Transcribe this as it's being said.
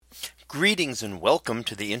Greetings and welcome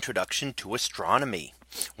to the introduction to astronomy.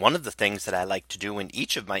 One of the things that I like to do in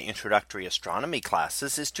each of my introductory astronomy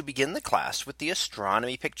classes is to begin the class with the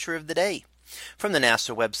astronomy picture of the day from the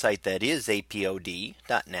NASA website, that is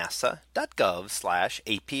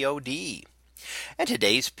apod.nasa.gov/apod. And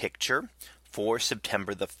today's picture for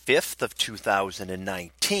September the 5th of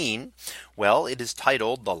 2019. Well, it is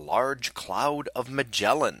titled The Large Cloud of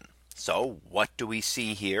Magellan. So what do we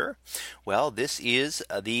see here? Well, this is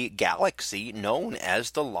the galaxy known as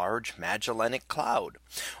the Large Magellanic Cloud,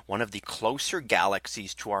 one of the closer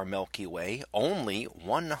galaxies to our Milky Way, only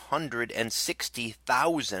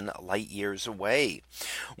 160,000 light years away,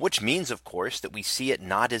 which means, of course, that we see it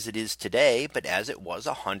not as it is today, but as it was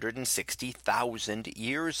 160,000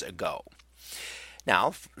 years ago.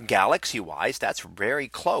 Now, galaxy wise, that's very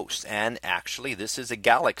close. And actually, this is a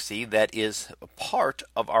galaxy that is a part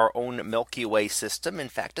of our own Milky Way system. In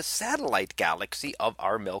fact, a satellite galaxy of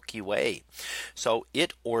our Milky Way. So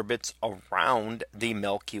it orbits around the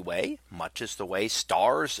Milky Way, much as the way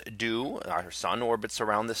stars do. Our sun orbits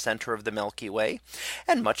around the center of the Milky Way,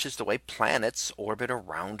 and much as the way planets orbit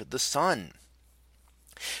around the sun.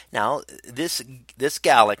 Now, this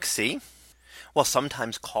galaxy, well,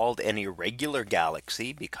 sometimes called an irregular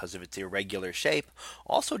galaxy because of its irregular shape,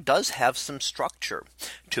 also does have some structure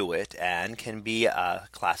to it and can be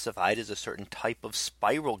classified as a certain type of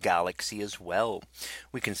spiral galaxy as well.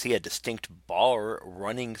 We can see a distinct bar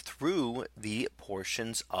running through the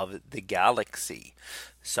portions of the galaxy.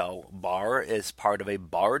 So bar is part of a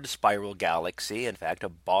barred spiral galaxy, in fact, a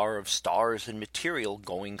bar of stars and material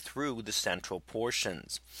going through the central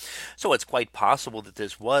portions. So it's quite possible that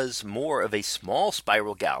this was more of a small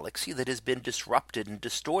spiral galaxy that has been disrupted and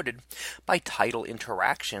distorted by tidal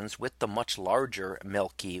interactions with the much larger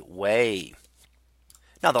Milky Way.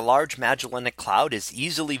 Now, the Large Magellanic Cloud is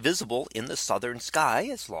easily visible in the southern sky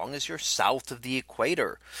as long as you're south of the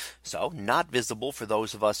equator. So not visible for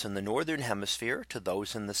those of us in the northern hemisphere. To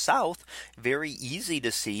those in the south, very easy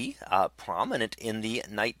to see, prominent in the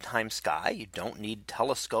nighttime sky. You don't need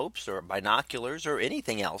telescopes or binoculars or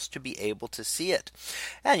anything else to be able to see it.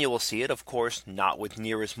 And you will see it, of course, not with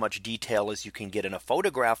near as much detail as you can get in a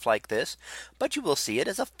photograph like this, but you will see it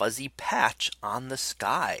as a fuzzy patch on the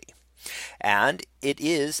sky. And it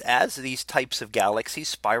is, as these types of galaxies,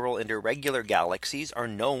 spiral and irregular galaxies, are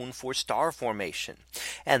known for star formation.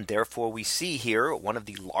 And therefore we see here one of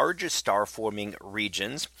the largest star forming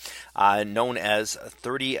regions, known as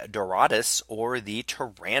 30 Doradus, or the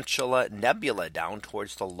Tarantula Nebula, down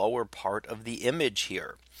towards the lower part of the image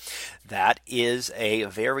here. That is a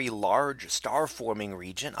very large star forming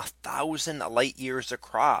region, 1,000 light years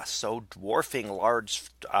across, so dwarfing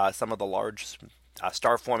some of the large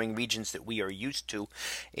star forming regions that we are used to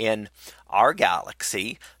in our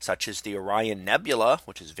galaxy, such as the Orion Nebula,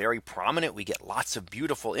 which is very prominent. We get lots of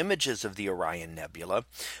beautiful images of the Orion Nebula,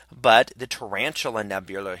 but the Tarantula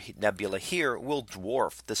Nebula here will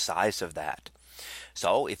dwarf the size of that.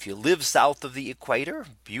 So if you live south of the equator,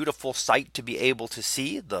 beautiful sight to be able to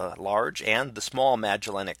see the large and the small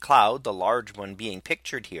Magellanic Cloud, the large one being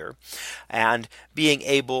pictured here, and being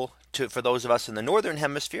able for those of us in the northern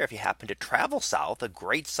hemisphere, if you happen to travel south, a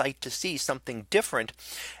great sight to see something different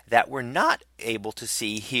that we're not able to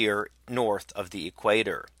see here north of the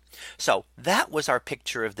equator. So that was our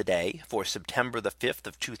picture of the day for September the 5th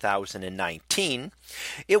of 2019.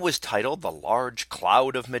 It was titled The Large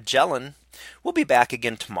Cloud of Magellan. We'll be back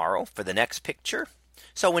again tomorrow for the next picture.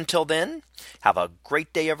 So until then, have a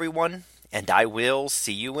great day, everyone, and I will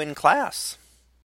see you in class.